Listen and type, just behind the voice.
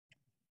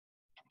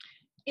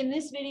In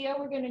this video,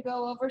 we're going to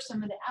go over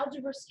some of the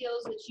algebra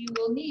skills that you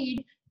will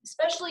need,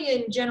 especially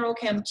in General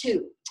Chem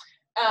 2.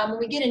 When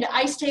we get into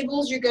ice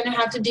tables, you're going to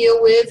have to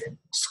deal with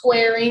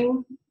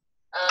squaring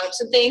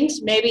some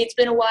things. Maybe it's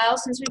been a while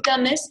since we've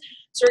done this,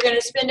 so we're going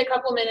to spend a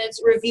couple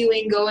minutes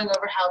reviewing, going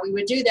over how we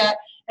would do that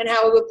and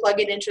how we would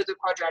plug it into the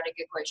quadratic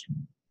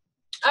equation.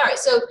 All right,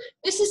 so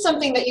this is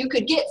something that you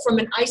could get from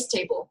an ice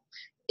table.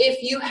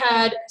 If you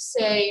had,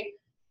 say,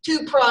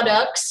 two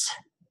products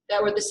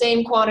that were the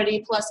same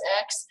quantity plus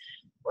x,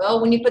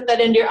 well, when you put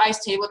that into your ice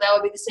table, that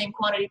would be the same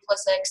quantity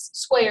plus x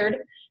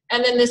squared,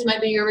 and then this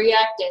might be your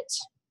reactant,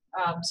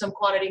 some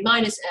quantity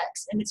minus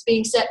x, and it's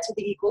being set to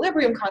the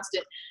equilibrium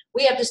constant.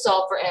 We have to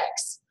solve for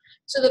x.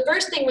 So the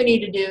first thing we need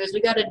to do is we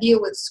got to deal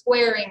with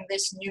squaring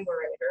this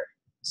numerator.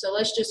 So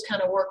let's just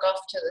kind of work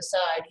off to the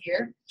side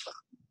here.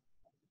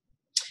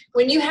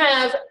 When you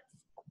have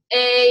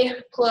a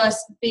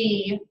plus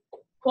b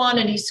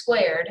quantity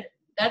squared,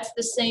 that's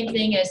the same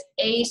thing as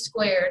a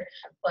squared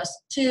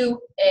plus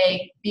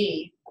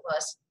 2ab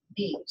plus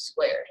b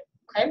squared,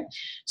 okay?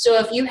 So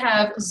if you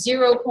have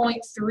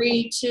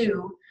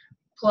 0.32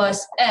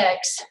 plus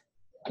x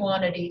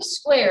quantity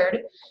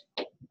squared,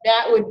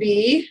 that would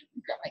be,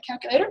 grab my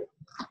calculator,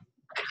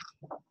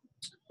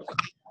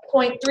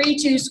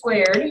 0.32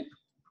 squared,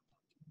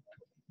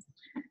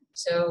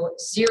 so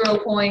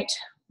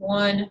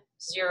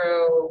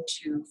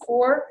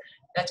 0.1024,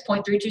 that's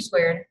 0.32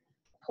 squared,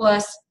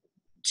 plus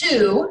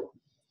 2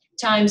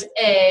 times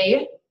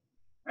a,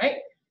 right,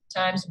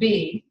 times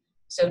b.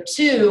 So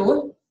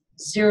 2,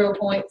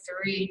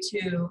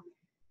 0.32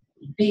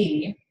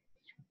 b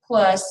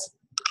plus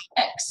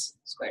x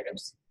squared,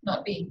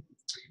 not b,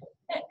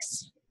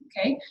 x.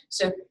 Okay,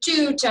 so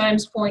 2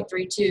 times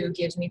 0.32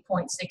 gives me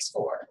 0.64.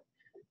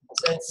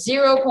 So that's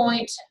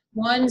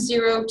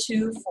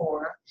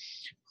 0.1024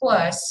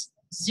 plus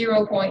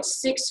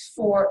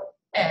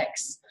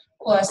 0.64x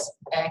plus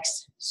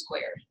x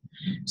squared.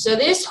 So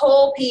this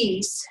whole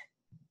piece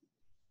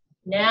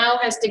now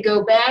has to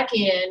go back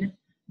in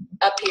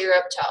up here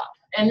up top.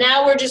 And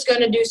now we're just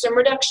going to do some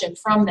reduction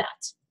from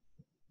that.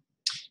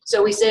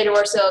 So we say to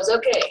ourselves,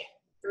 okay,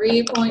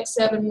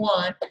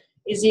 3.71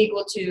 is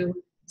equal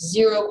to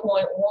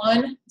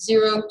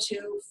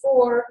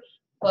 0.1024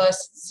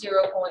 plus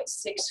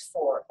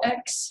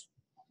 0.64x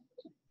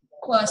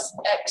plus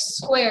x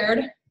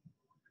squared,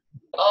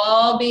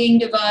 all being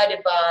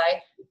divided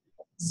by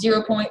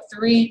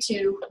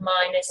 0.32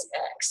 minus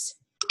x.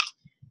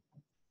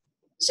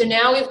 So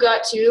now we've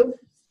got to,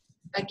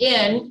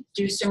 again,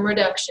 do some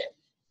reduction.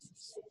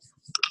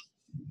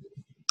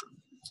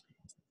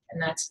 And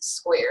that's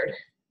squared.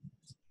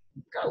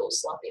 Got a little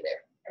sloppy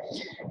there.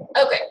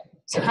 Okay,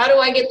 so how do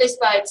I get this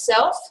by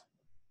itself?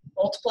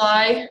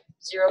 Multiply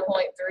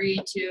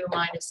 0.32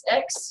 minus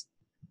x.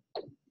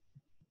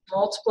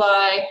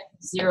 Multiply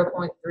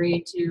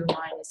 0.32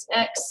 minus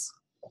x.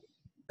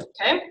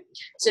 Okay,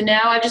 so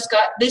now I just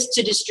got this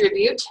to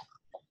distribute.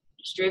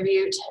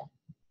 Distribute,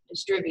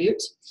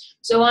 distribute.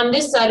 So on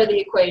this side of the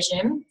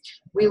equation,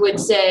 we would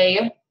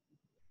say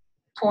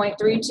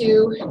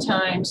 0.32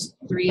 times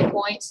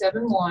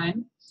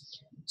 3.71.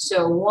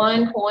 So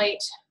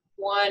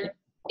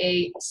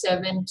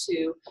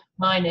 1.1872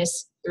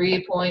 minus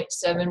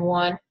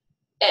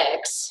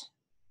 3.71x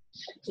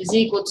is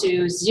equal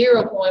to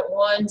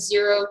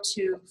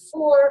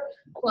 0.1024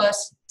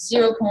 plus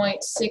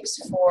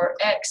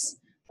 0.64x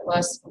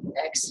plus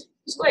x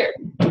squared.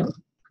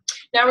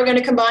 Now we're going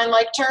to combine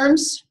like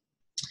terms.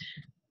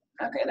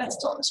 Okay, that's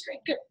still on the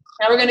screen. Good.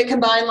 Now we're going to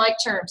combine like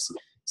terms.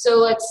 So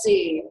let's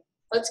see.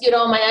 Let's get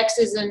all my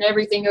x's and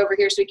everything over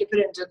here so we can put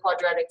it into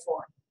quadratic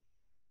form.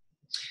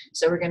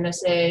 So we're going to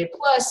say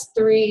plus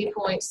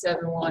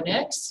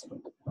 3.71x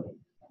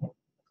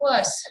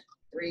plus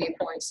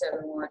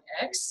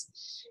 3.71x.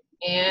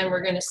 And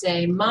we're going to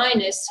say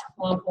minus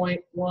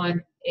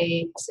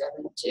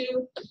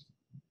 1.1872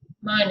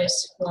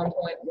 minus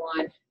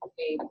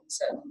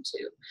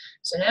 1.1872.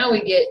 So now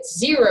we get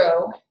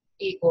 0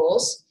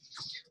 equals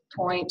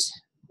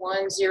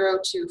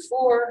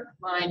 0.1024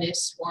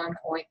 minus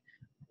 1.1872.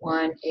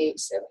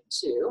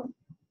 So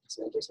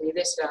it gives me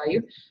this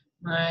value,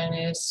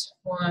 minus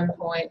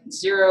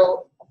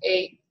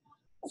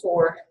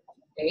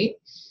 1.0848.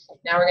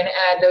 Now we're going to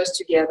add those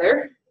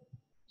together.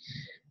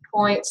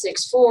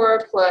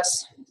 0.64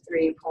 plus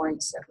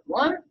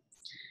 3.71.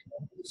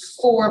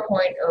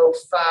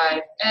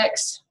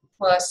 4.05x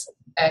plus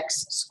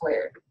x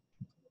squared.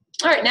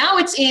 All right, now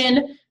it's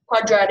in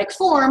quadratic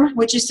form,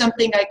 which is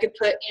something I could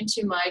put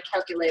into my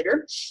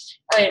calculator.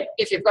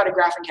 If you've got a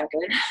graphing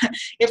calculator.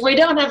 If we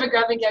don't have a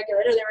graphing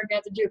calculator, then we're going to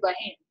have to do it by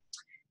hand.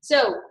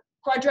 So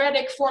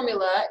quadratic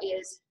formula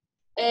is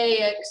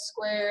ax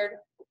squared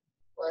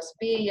plus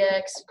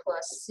bx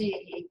plus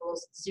c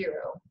equals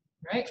 0,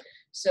 right?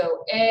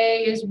 So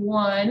a is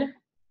 1,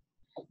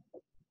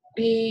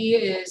 b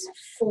is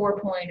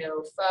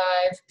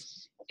 4.05,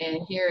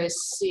 and here is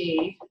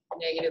c,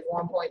 negative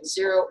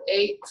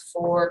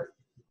 1.0848.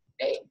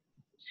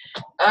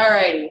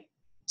 Alrighty,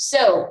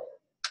 so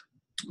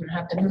I'm going to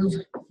have to move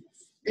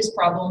this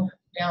problem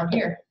down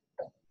here.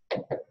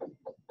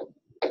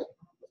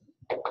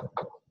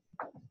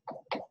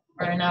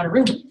 Running out of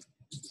room.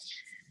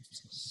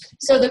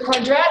 So the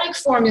quadratic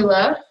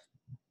formula,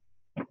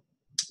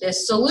 the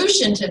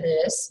solution to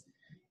this,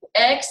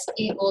 x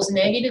equals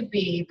negative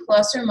b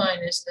plus or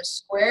minus the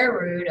square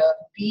root of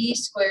b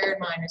squared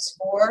minus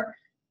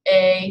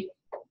 4ac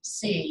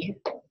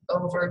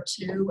over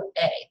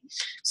 2a.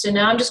 So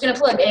now I'm just going to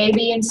plug a,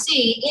 b, and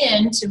c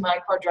into my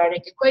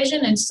quadratic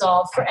equation and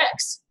solve for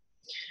x.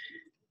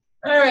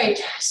 All right,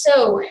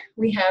 so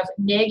we have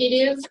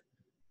negative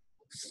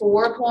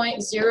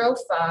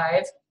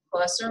 4.05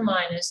 plus or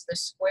minus the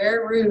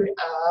square root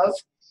of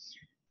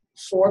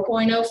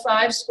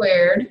 4.05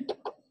 squared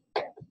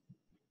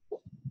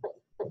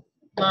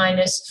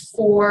minus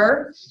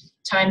 4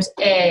 times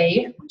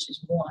a, which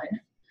is 1,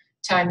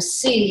 times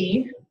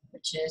c,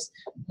 which is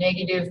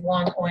negative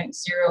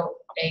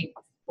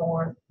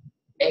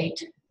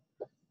 1.0848,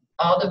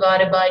 all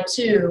divided by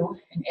 2,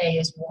 and a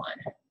is 1.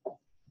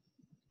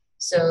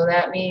 So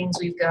that means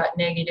we've got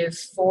negative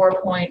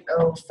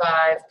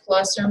 4.05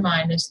 plus or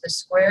minus the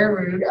square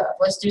root of,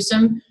 let's do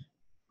some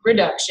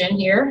reduction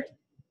here,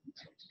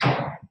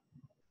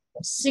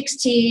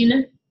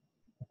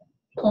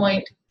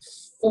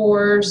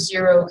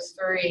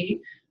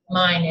 16.403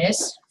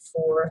 minus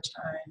 4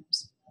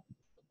 times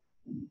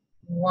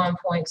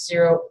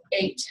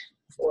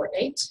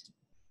 1.0848.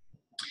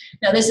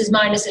 Now this is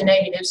minus and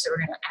negative, so we're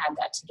going to add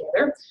that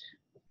together.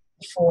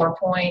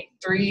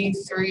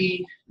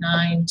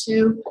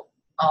 4.3392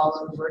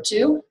 all over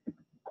 2.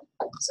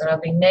 So that'll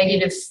be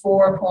negative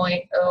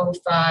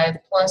 4.05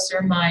 plus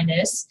or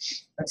minus.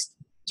 Let's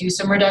do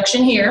some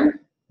reduction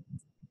here.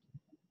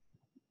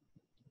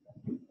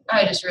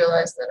 I just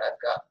realized that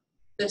I've got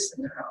this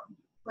in the wrong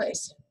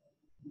place.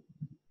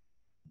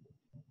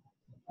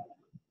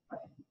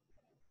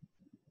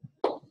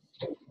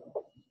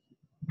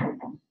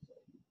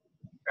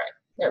 Right,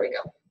 there we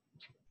go.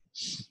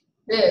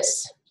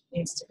 This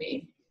needs to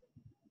be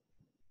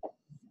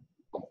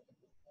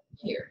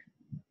here.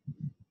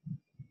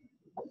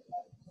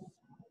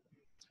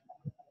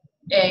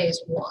 A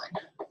is 1.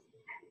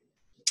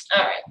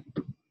 All right.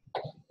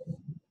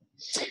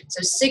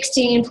 So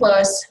 16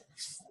 plus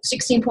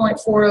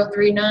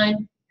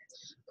 16.4039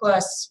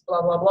 plus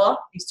blah, blah, blah,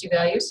 these two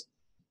values,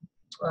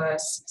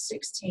 plus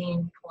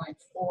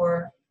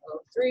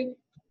 16.403.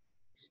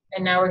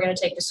 And now we're going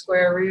to take the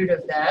square root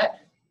of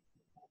that.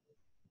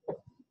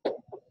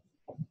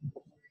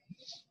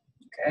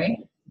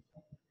 Okay.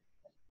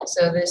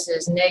 So this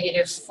is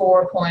negative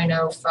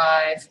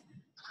 4.05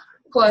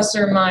 plus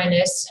or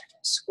minus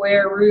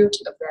square root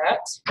of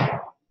that,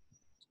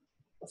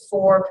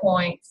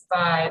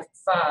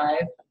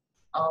 4.55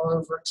 all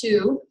over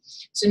 2.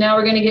 So now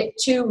we're going to get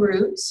two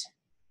roots,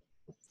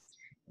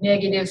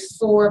 negative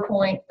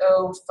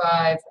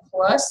 4.05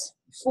 plus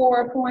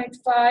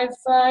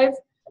 4.55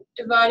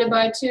 divided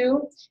by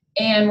 2,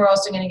 and we're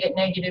also going to get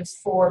negative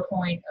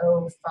 4.05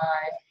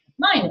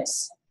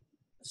 minus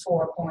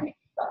 4.55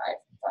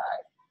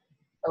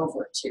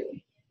 over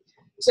 2.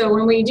 So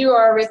when we do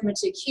our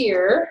arithmetic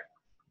here,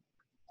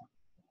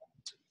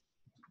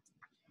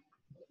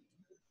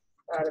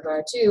 divided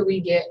by 2, we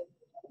get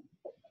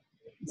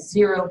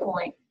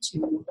 0.25,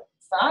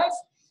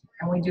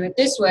 and we do it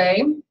this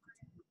way.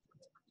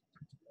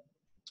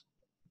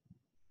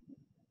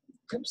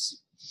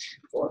 Oops,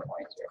 4.05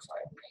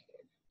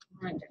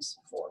 minus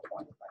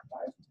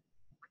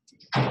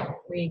 4.55.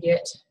 We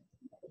get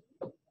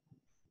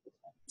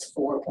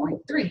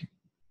 4.3.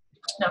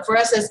 Now, for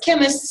us as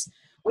chemists,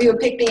 we would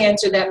pick the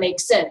answer that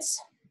makes sense,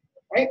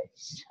 right?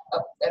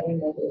 Oh, that'd be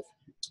negative.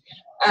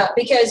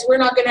 Because we're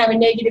not going to have a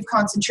negative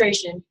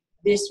concentration,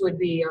 this would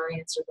be our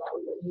answer that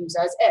we would use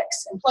as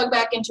X, and plug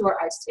back into our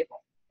ice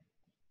table.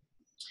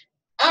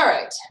 All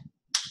right,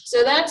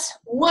 so that's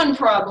one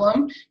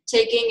problem,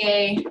 taking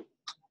a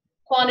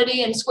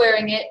quantity and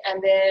squaring it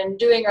and then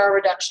doing our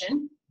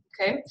reduction,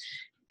 okay?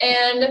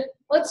 And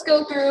let's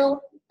go through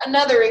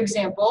another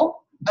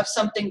example of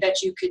something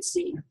that you could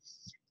see.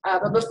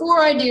 But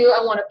before I do,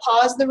 I want to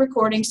pause the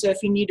recording, so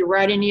if you need to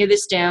write any of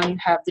this down, you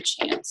have the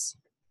chance.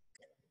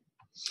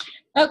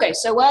 Okay,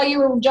 so while you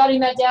were jotting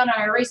that down,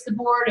 I erased the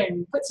board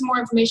and put some more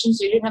information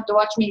so you didn't have to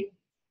watch me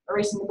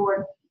erasing the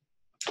board.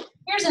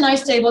 Here's a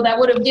nice table that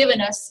would have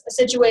given us a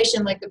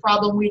situation like the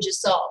problem we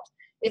just solved.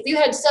 If you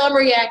had some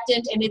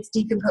reactant and it's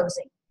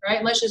decomposing,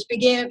 right? Let's just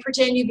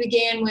pretend you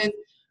began with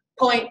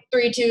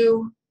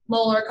 0.32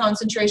 molar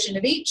concentration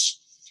of each.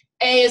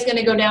 A is going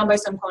to go down by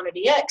some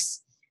quantity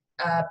X.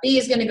 B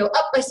is going to go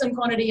up by some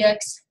quantity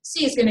X.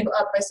 C is going to go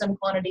up by some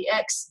quantity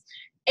X.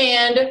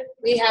 And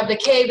we have the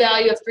K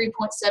value of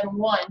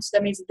 3.71, so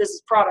that means that this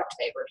is product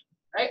favored,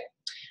 right?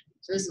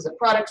 So this is a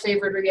product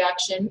favored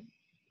reaction.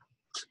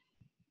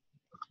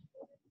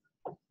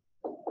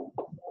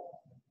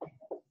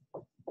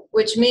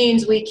 Which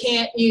means we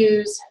can't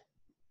use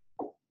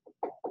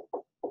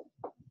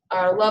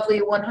our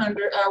lovely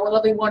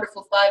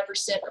wonderful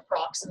 5%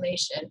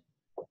 approximation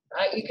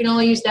Right? You can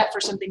only use that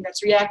for something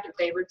that's reactant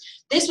favored.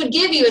 This would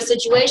give you a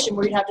situation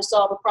where you'd have to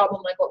solve a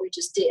problem like what we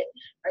just did.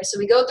 Right? So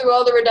we go through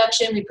all the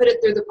reduction, we put it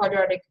through the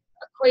quadratic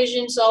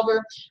equation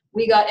solver.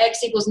 We got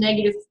x equals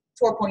negative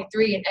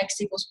 4.3 and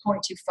x equals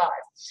 0.25.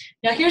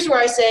 Now here's where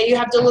I say you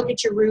have to look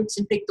at your roots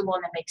and pick the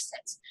one that makes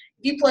sense.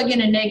 If you plug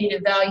in a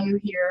negative value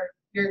here,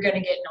 you're going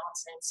to get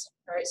nonsense.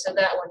 All right, so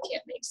that one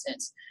can't make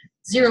sense.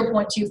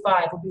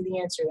 0.25 will be the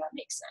answer that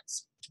makes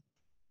sense.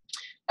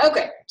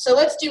 Okay, so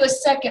let's do a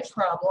second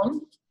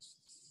problem.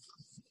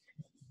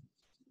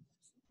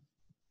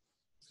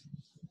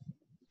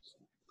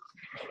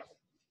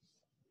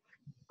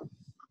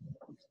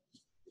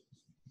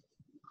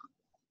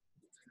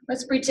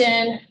 Let's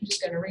pretend, I'm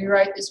just going to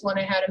rewrite this one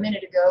I had a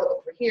minute ago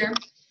over here.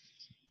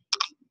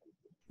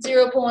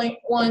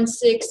 0.16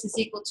 is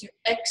equal to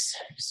x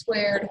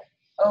squared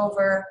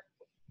over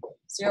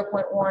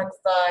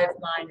 0.15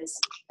 minus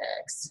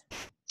x.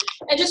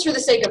 And just for the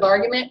sake of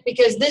argument,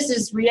 because this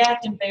is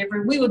reactant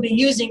favored, we would be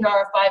using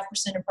our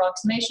 5%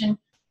 approximation.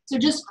 So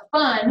just for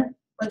fun,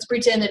 let's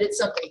pretend that it's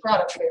something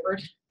product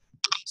favored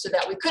so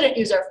that we couldn't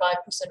use our 5%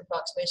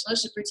 approximation.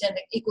 Let's just pretend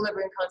the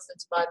equilibrium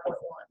constant's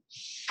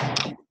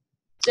 5.1.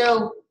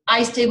 So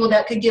ice table,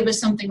 that could give us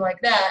something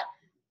like that.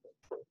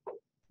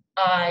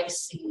 I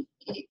see.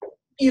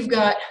 You've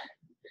got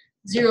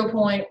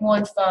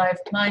 0.15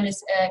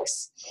 minus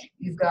x,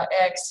 you've got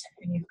x,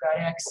 and you've got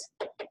x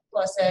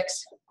plus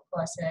x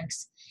plus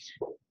x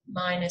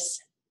minus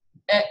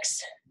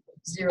x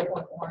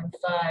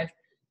 0.1500.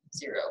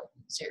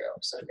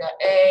 So we've got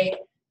A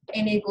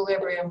in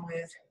equilibrium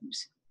with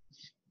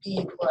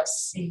B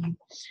plus C,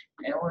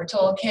 and we're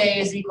told K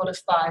is equal to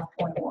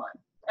 5.1.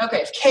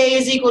 Okay, if K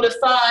is equal to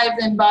 5,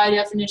 then by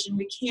definition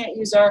we can't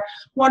use our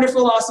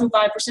wonderful, awesome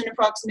 5%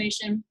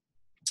 approximation.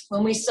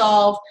 When we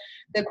solve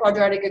the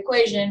quadratic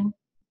equation,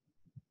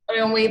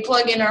 when we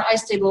plug in our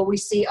ice table, we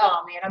see,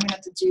 oh man, I'm gonna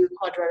have to do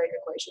quadratic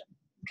equation,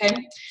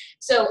 okay?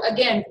 So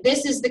again,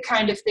 this is the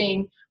kind of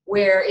thing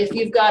where if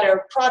you've got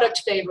a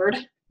product favored,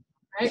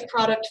 right,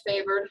 product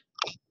favored,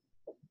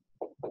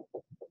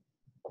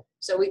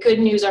 so we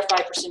couldn't use our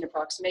 5%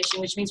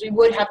 approximation, which means we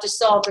would have to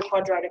solve the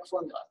quadratic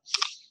formula.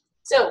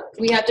 So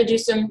we have to do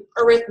some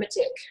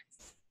arithmetic.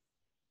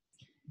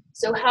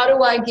 So how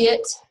do I get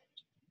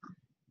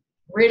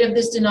rid of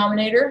this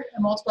denominator?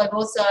 I multiply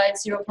both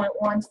sides, 0.15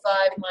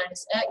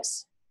 minus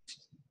x,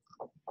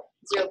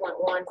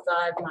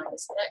 0.15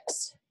 minus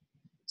x.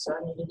 So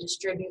I need to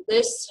distribute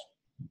this.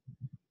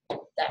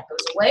 That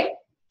goes away.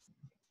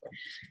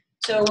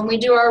 So when we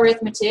do our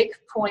arithmetic,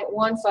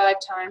 0.15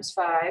 times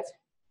 5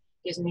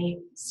 gives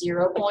me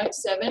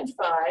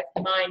 0.75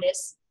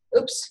 minus,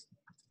 oops,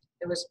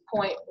 it was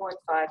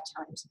 0.15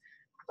 times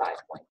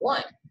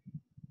 5.1.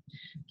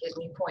 Gives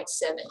me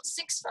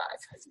 0.765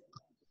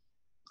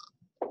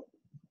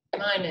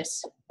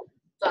 minus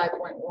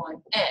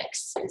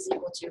 5.1x is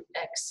equal to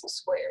x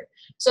squared.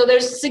 So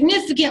there's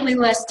significantly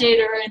less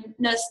data and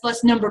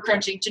less number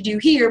crunching to do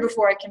here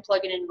before I can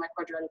plug it into my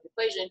quadratic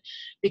equation,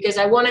 because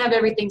I want to have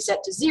everything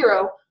set to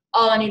 0.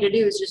 All I need to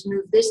do is just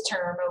move this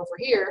term over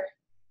here,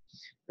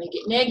 make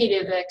it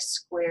negative x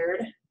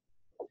squared,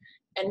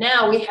 and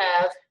now we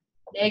have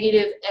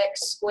negative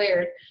x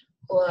squared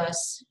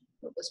plus,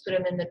 let's put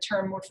them in the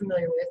term we're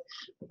familiar with,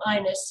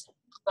 minus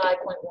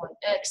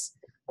 5.1x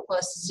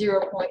plus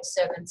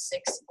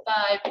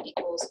 0.765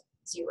 equals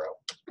 0.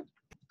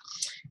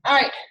 All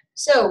right,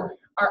 so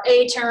our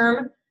A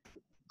term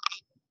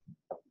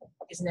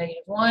is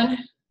 -1,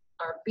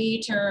 our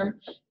B term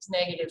is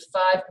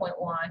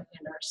 -5.1,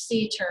 and our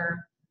C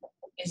term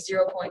is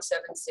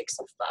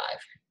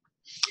 0.765.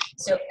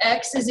 So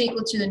x is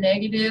equal to the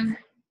negative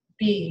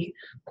b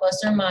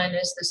plus or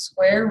minus the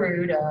square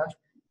root of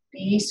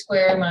b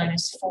squared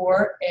minus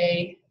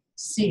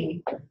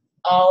 4ac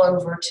all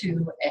over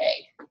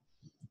 2a.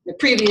 The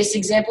previous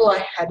example, I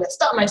had to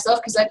stop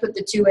myself because I put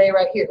the 2a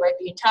right here, right?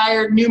 The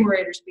entire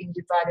numerator is being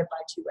divided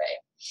by 2a.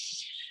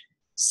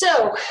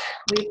 So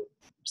we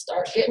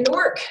start getting to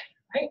work,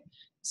 right?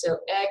 So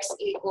x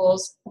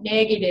equals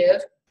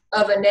negative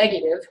of a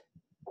negative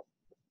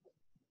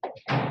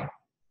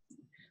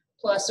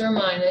plus or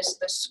minus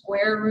the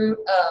square root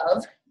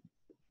of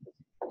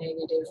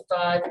negative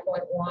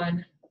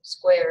 5.1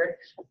 squared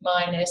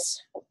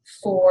minus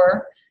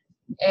 4,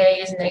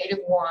 a is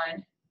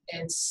 -1,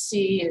 and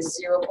c is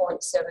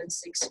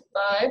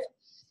 0.765,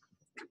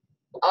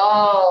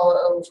 all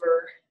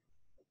over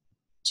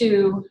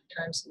 2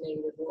 times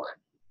 -1.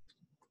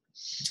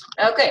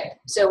 Okay,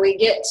 so we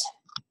get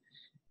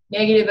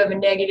negative of a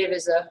negative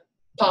is a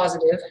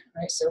positive,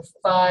 right? So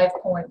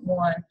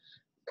 5.1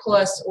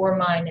 plus or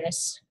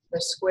minus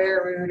the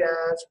square root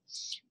of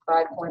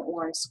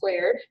 5.1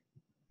 squared,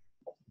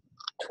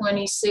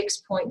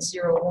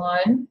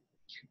 26.01,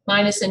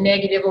 minus a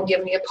negative will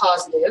give me a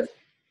positive.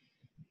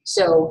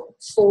 So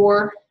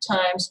 4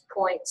 times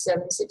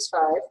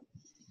 0.765,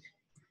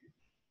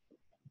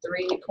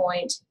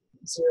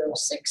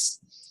 3.06,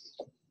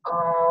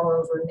 all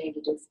over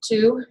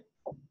 -2.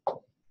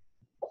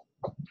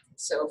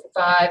 So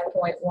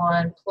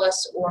 5.1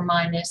 plus or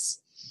minus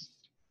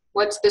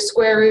What's the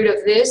square root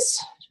of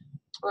this?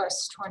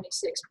 Plus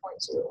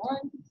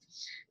 26.01.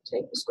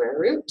 Take the square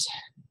root.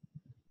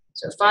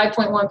 So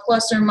 5.1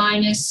 plus or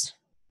minus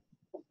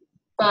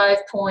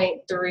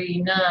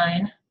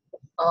 5.39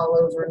 all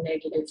over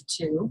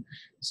 -2.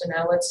 So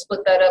now let's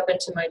split that up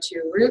into my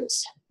two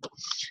roots.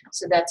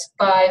 So that's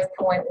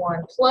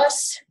 5.1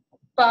 plus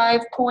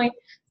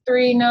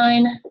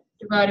 5.39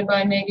 divided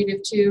by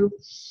 -2.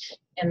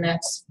 And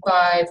that's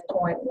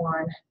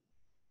 5.1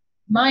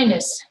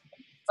 minus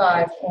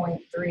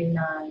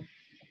 5.39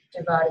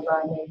 divided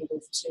by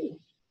 -2.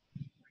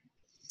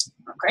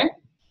 Okay?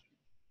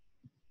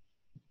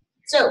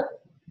 So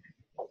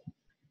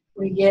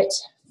we get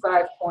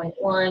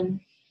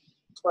 5.1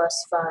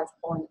 plus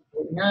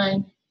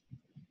 5.39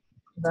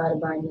 divided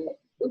by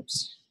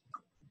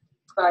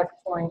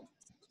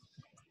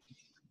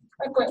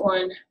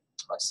 5.1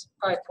 plus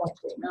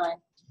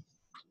 5.39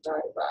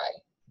 divided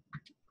by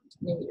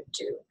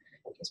 -2.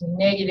 Gives me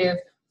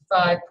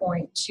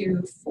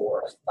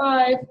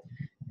 -5.245,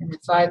 and then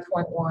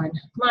 5.1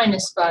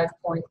 minus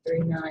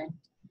 5.39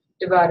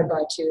 divided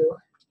by 2,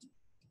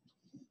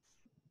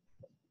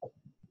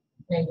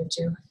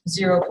 -2,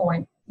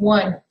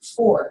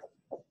 0.145.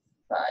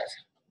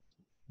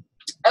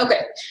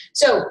 Okay,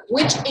 so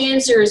which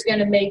answer is going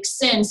to make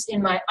sense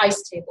in my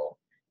ICE table?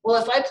 Well,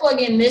 if I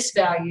plug in this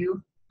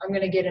value, I'm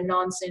going to get a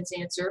nonsense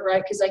answer,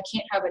 right? Because I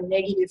can't have a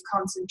negative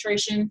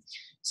concentration.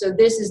 So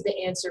this is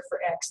the answer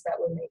for X that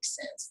would make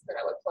sense, that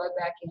I would plug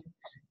back in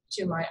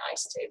to my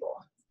ICE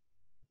table.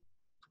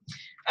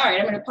 All right,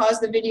 I'm going to pause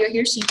the video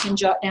here so you can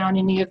jot down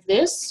any of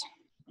this.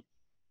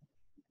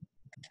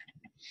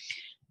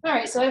 All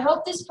right, so I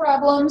hope this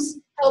problem's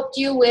helped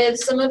you with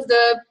some of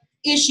the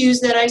issues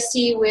that I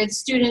see with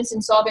students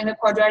in solving the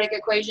quadratic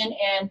equation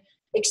and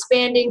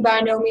expanding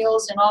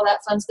binomials and all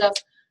that fun stuff.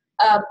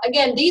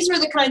 Again, these are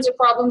the kinds of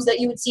problems that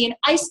you would see in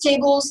ICE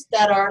tables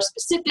that are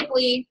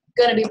specifically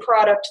going to be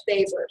product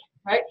favored,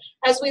 right?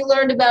 As we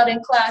learned about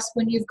in class,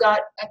 when you've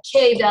got a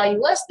K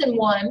value less than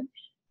 1,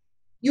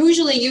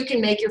 usually you can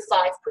make your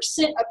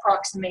 5%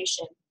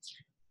 approximation.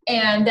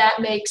 And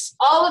that makes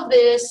all of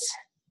this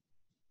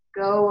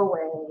go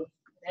away.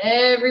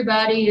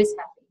 Everybody is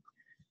happy,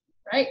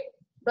 right?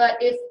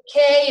 But if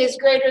K is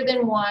greater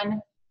than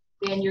 1,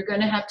 then you're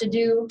going to have to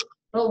do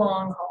the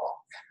long haul.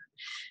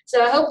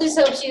 So I hope this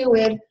helps you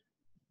with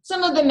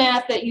some of the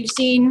math that you've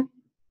seen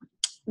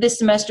this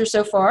semester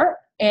so far.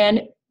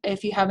 And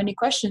if you have any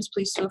questions,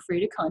 please feel free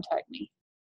to contact me.